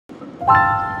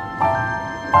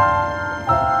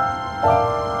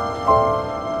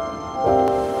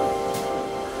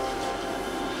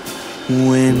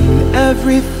When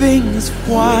everything's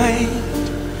white,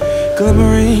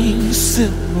 glimmering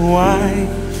silver white,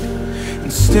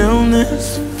 and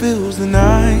stillness fills the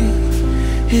night,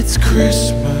 it's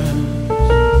Christmas,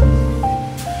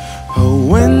 a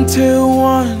winter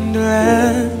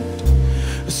wonderland,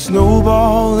 a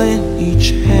snowball in each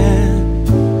hand.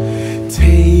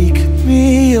 Take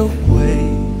me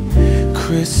away,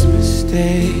 Christmas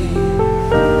Day.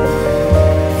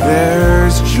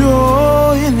 There's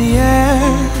joy in the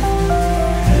air,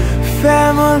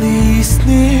 family's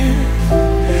near.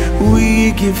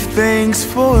 We give thanks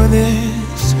for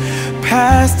this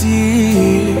past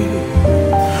year.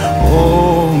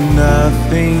 Oh,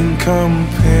 nothing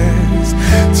compares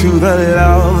to the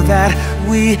love that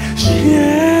we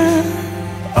share.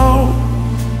 Oh,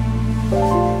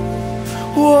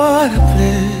 what a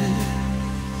bliss.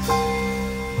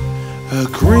 A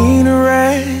green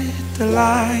red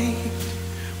delight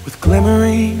with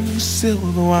glimmering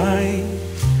silver white.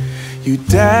 You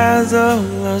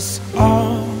dazzle us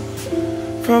all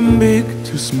from big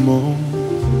to small.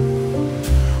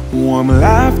 Warm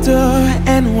laughter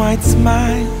and white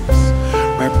smiles,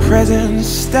 red presents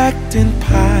stacked in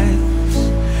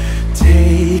piles.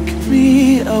 Take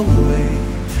me away,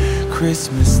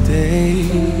 Christmas Day.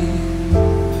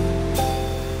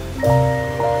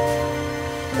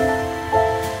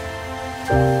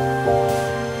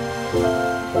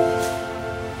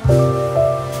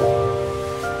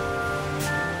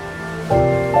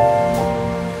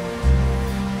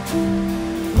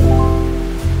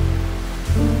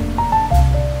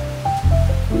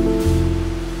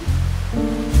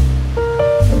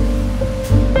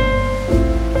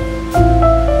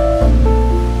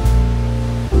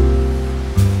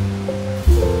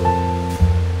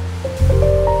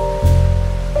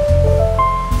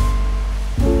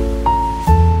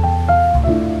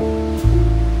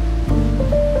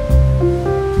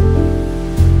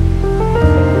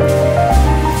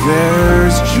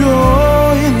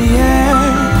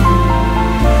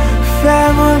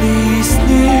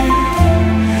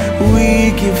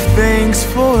 Thanks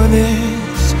for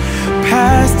this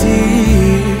past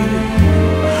year.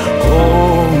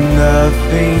 Oh,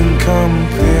 nothing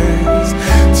compares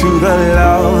to the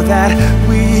love that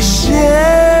we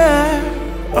share.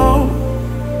 Oh,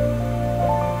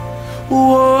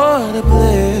 what a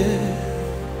bliss.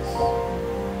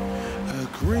 A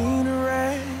green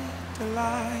red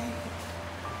delight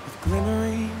with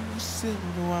glimmering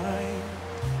silver white.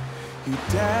 You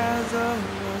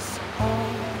dazzle us all.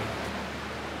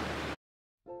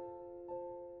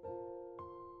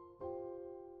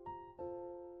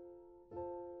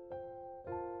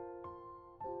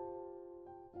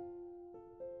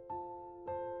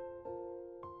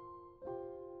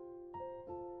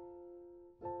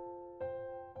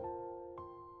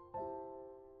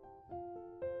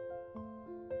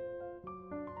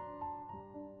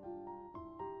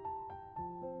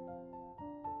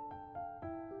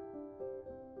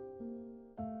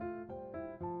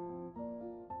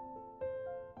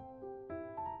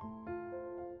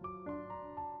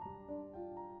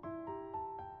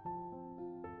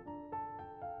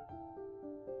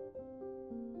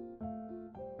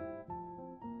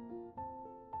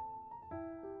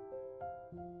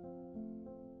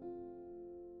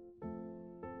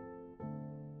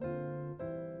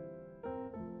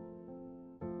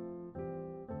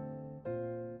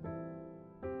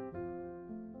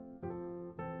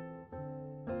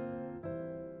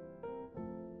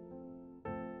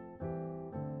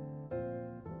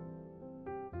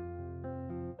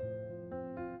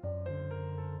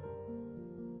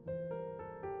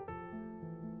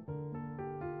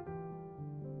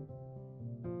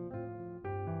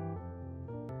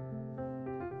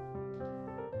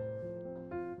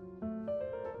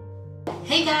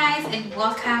 Hey guys, and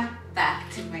welcome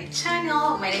back to my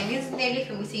channel. My name is Nelly. If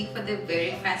you're meeting for the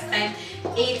very first time,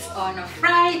 it's on a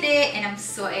Friday and I'm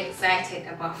so excited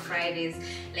about Fridays.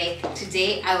 Like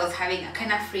today I was having a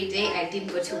kind of free day. I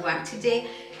didn't go to work today.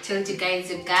 Told you guys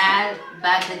the girl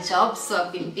back the job, so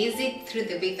I've been busy through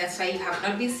the week. That's why you have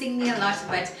not been seeing me a lot,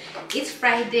 but it's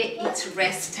Friday, it's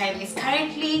rest time. It's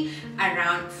currently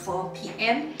around 4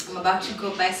 p.m. I'm about to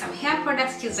go buy some hair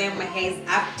products because my hair is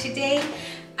up today.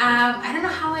 I don't know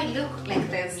how I look like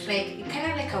this. Like, it's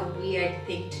kind of like a weird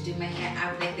thing to do my hair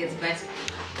up like this, but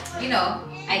you know,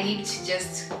 I need to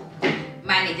just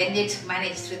manage. I need to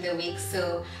manage through the week,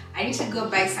 so I need to go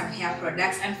buy some hair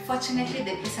products. Unfortunately,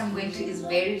 the place I'm going to is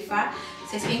very far,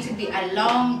 so it's going to be a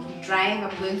long drive.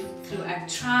 I'm going through a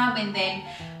tram and then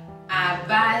a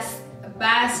bus,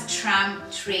 bus, tram,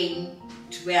 train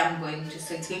to where I'm going to.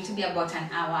 So it's going to be about an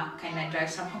hour kind of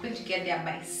drive. So I'm hoping to get there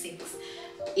by 6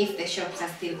 if the shops are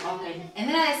still open. And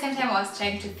then at the same time, I was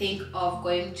trying to think of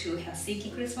going to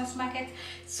Helsinki Christmas market.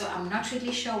 So I'm not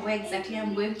really sure where exactly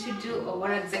I'm going to do or what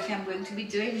exactly I'm going to be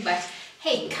doing. But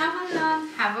hey, come along,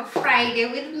 have a Friday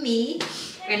with me.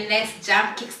 And let's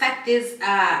kickstart this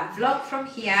vlog from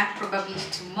here, probably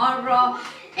tomorrow,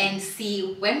 and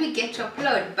see when we get to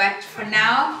upload. But for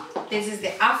now, this is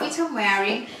the outfit I'm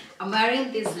wearing. I'm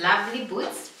wearing these lovely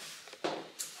boots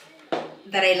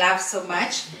that I love so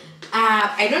much.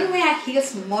 I don't wear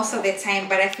heels most of the time,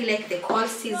 but I feel like the cold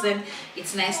season,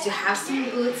 it's nice to have some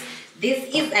boots.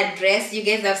 This is a dress. You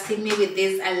guys have seen me with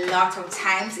this a lot of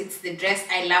times. It's the dress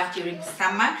I love during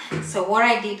summer. So what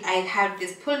I did, I have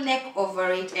this pull neck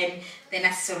over it and then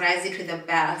accessorize it with a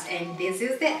belt. And this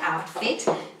is the outfit.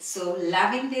 So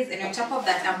loving this. And on top of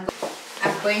that, I'm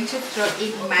going to throw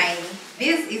in my,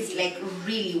 this is like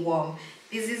really warm.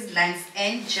 This is Lance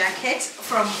End jacket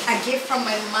from a gift from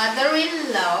my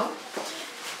mother-in-law.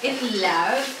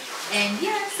 And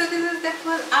yeah, so this is the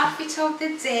full outfit of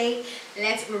the day.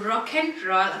 Let's rock and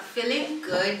roll. Feeling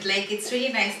good. Like, it's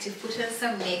really nice to put on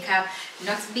some makeup,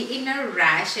 not be in a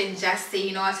rush, and just say,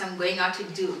 you know what, I'm going out to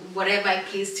do whatever I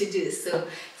please to do. So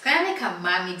it's kind of like a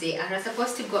mommy day. I was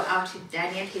supposed to go out with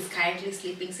Daniel. He's currently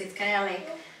sleeping, so it's kind of like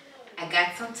I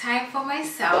got some time for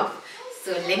myself.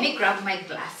 So let me grab my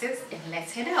glasses and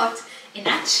let's head out. And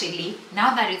actually,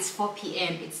 now that it's 4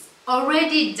 p.m, it's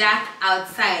already dark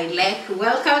outside. Like,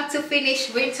 welcome to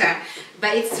Finnish winter.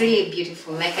 But it's really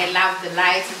beautiful. Like, I love the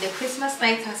lights and the Christmas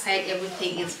lights outside.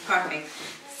 Everything is perfect.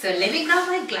 So let me grab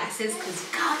my glasses because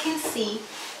God can see.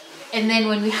 And then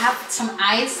when we have some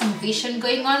eyes, some vision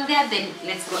going on there, then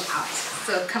let's go out.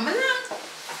 So come along.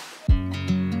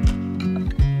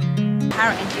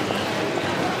 Currently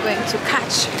going to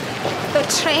catch the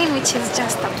train, which is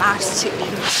just about to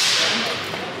leave.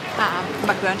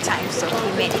 Background time, so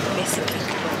we made it basically.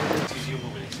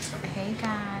 Hey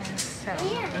guys, so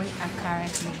we are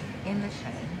currently in the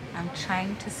train. I'm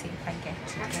trying to see if I get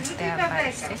there by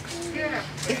 6.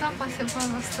 If not possible,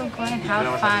 we'll still go and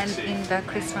have fun in the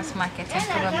Christmas market and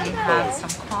probably have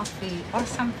some coffee or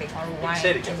something, or wine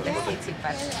in the city.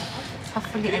 But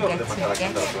hopefully I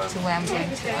get to where I'm going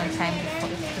to on time before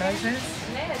it closes.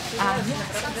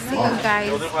 See you guys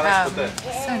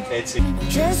soon.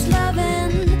 Just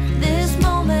loving this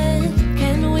moment.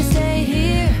 Can we stay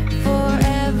here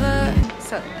forever?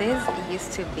 So this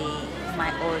used to be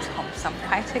my old home, so I'm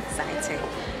quite excited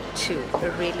to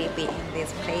really be in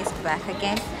this place back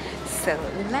again. So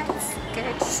let's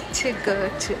get to go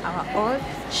to our old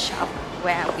shop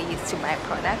where we used to buy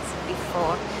products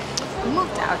before we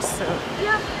moved out. So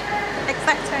yeah,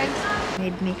 excited.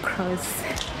 Made me cross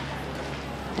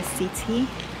the city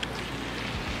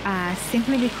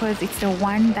simply because it's the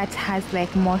one that has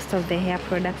like most of the hair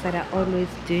products that I always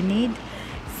do need.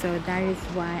 So that is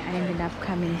why I ended up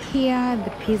coming here.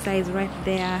 The pizza is right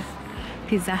there,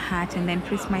 Pizza Hut, and then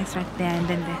Prisma is right there, and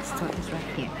then the store is right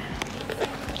here.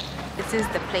 This is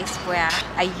the place where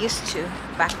I used to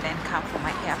back then come for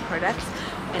my hair products,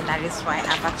 and that is why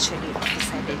I've actually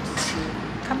decided to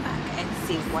come back and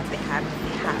see what they have.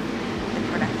 They have the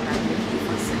product that I'm looking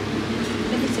for. So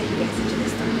let me take you guys into the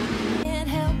store. Can't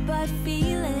help but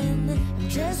feeling, I'm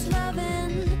just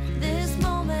loving this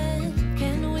moment.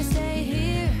 Can we stay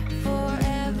here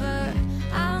forever?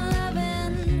 I'm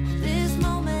loving this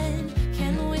moment.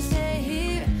 Can we stay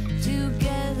here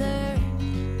together?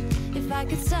 If I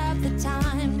could stop the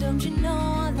time, don't you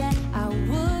know that I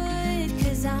would?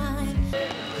 'Cause I'm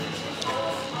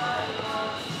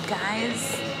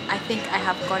Guys, I think I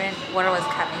have gotten what I was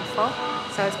coming for.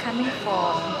 So I was coming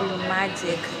for Blue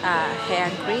Magic hair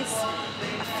grease.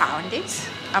 I found it.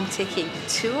 I'm taking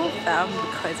 2 of them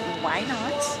because why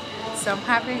not? So I'm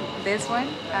having this one.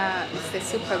 It's the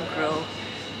Super Grow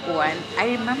one. I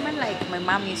remember like my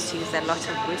mom used to use a lot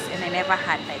of grease and I never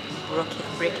had like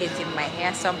breakage in my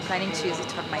hair, so I'm planning to use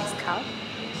it on my scalp.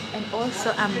 And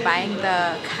also I'm buying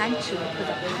the Cantu because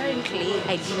apparently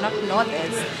I did not know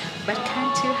this, but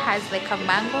Cantu has like a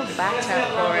mango butter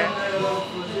for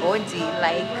body,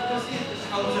 like,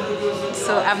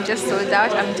 so I'm just sold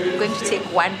out. I'm going to take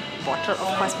 1 bottle,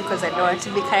 of course, because I don't want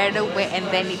to be carried away and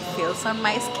then it feels on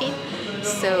my skin.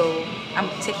 So I'm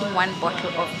taking 1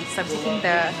 bottle of this. So I'm taking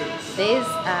this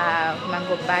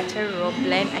mango butter raw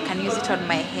blend. I can use it on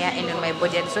my hair and on my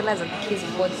body as well as on the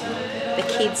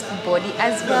kids' body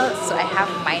as well. So I have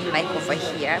mine like over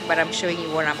here, but I'm showing you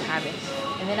what I'm having.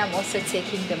 And then I'm also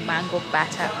taking the mango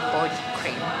butter body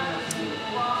cream.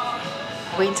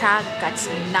 Winter got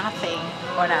nothing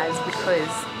on us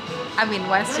because I mean,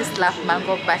 once you slap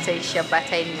mango butter and shea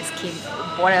butter in your skin,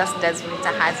 what else does winter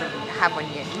have on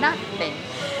you? Nothing.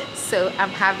 So I'm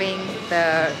having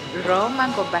the raw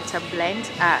mango butter blend,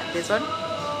 this one,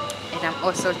 and I'm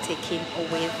also taking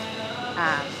with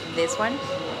this one,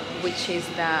 which is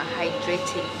the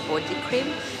hydrating body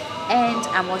cream, and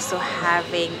I'm also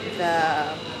having the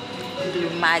Blue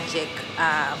Magic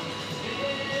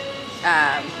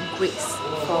grease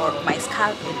for my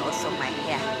scalp and also my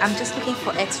hair. I'm just looking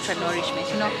for extra nourishment.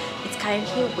 You know, it's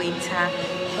currently winter,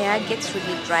 hair gets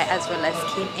really dry as well as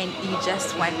skin, and you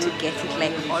just want to get it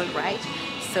like all right.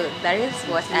 So that is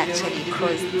what actually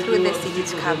crossed through the city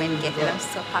to come and get it. I'm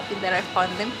so happy that I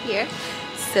found them here.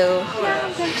 So yeah,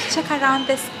 I'm going to check around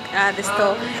this the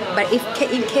store. But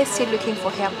in case you're looking for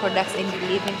hair products and you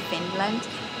live in Finland,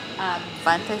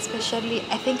 Vanta especially,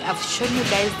 I think I've shown you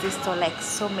guys this store like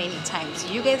so many times.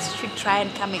 You guys should try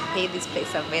and come and pay this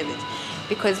place a visit,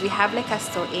 because we have like a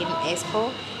store in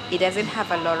Espoo. It doesn't have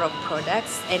a lot of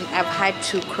products, and I've had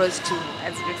to cross to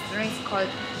a restaurant called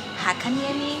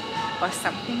Hakaniemi or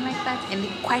something like that, and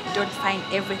you quite don't find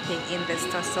everything in the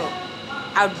store. So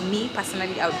me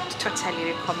personally, I would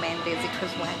totally recommend this. It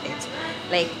was worth it.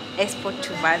 Like Espoo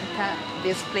to Vanta,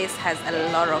 this place has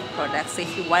a lot of products. So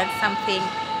if you want something,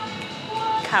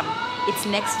 come. It's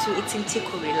in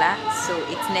Tikurila, so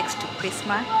it's next to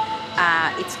Prisma.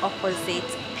 It's opposite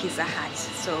Pizza Hut.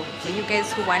 So for you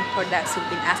guys who want products, who've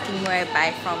been asking where I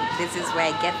buy from, this is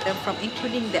where I get them from,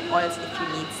 including the oils if you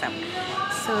need some.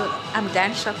 So I'm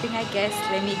done shopping, I guess.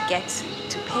 Let me get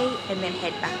to pay and then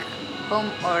head back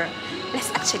home, or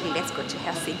let's go to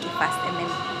Helsinki first and then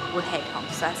we'll head home.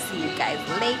 So I'll see you guys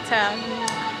later.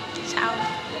 Ciao.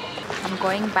 I'm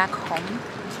going back home.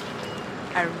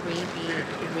 A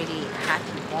really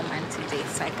happy woman today,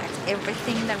 so I got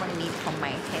everything that I need for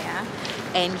my hair,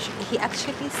 and he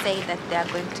actually said that they are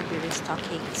going to be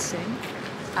restocking soon,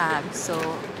 so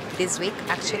this week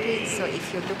actually. So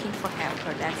if you're looking for hair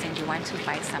products and you want to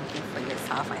buy something for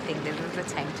yourself, I think this is the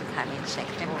time to come and check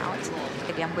them out.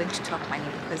 Maybe I'm going to talk money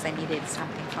because I needed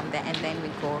something from there, and then we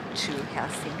go to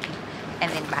Helsinki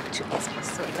and then back to Espoo.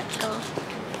 So let's go.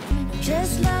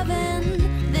 Just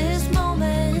loving this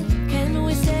moment. Can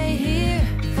we stay here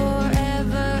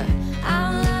forever?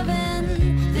 I'm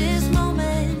loving this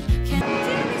moment.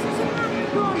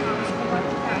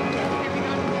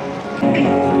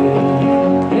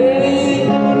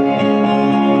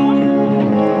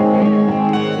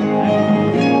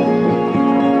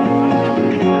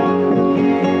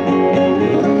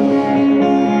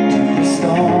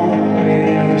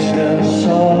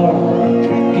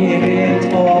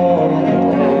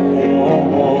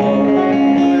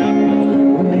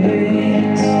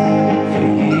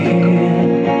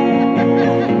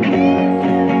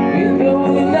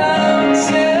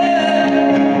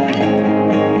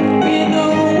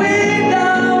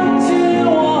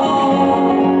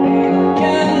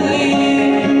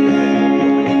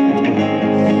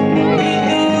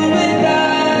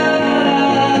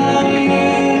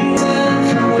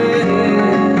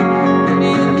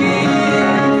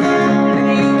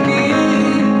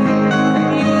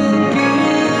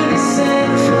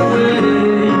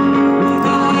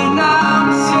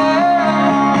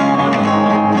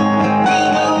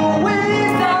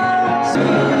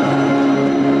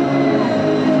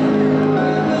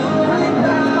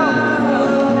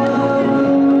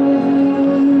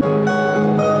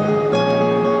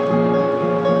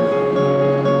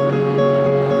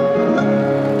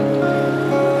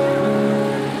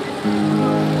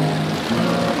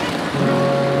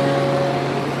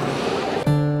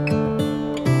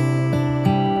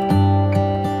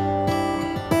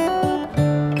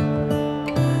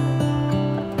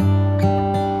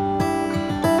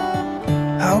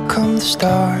 The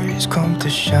stars come to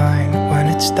shine when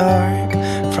it's dark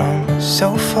from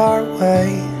so far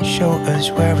away, show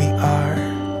us where we are.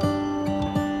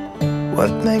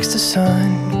 What makes the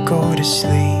sun go to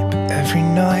sleep every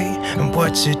night, and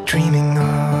what's it dreaming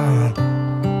of?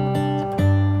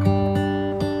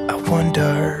 I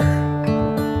wonder.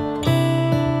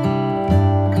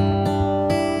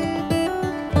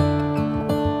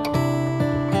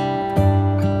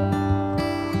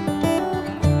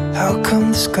 How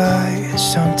come the sky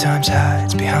sometimes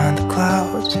hides behind the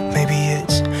clouds? Maybe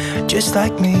it's just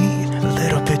like me, a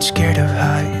little bit scared of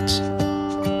heights.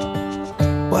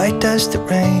 Why does the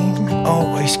rain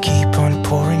always keep on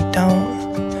pouring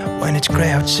down when it's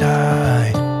gray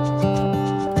outside?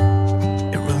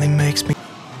 It really makes me.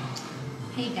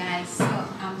 Hey guys, so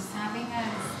I'm serving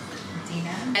us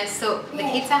dinner. So the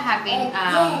kids are having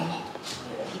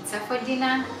pizza for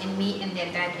dinner, and me and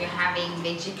their dad, we're having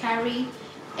veggie curry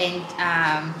and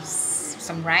some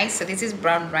some rice. So this is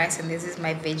brown rice and this is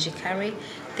my veggie curry.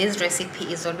 This recipe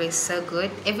is always so good.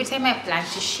 Every time I plan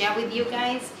to share with you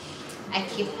guys, I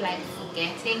keep like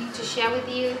forgetting to share with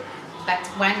you, but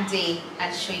one day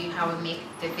I'll show you how I make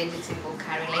the vegetable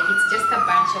curry. Like it's just a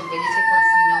bunch of vegetables,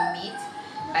 no meat,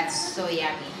 but so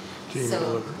yummy.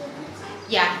 So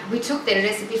yeah, we took the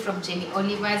recipe from Jamie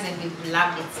Oliver's and we've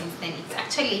loved it since then. It's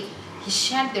actually, he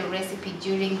shared the recipe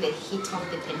during the heat of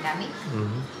the pandemic.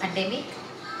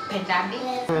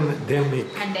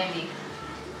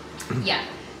 Yeah,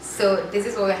 so this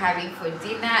is what we're having for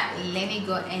dinner. Let me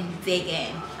go and dig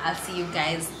in. I'll see you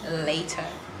guys later.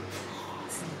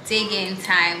 It's dig in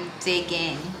time, dig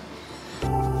in.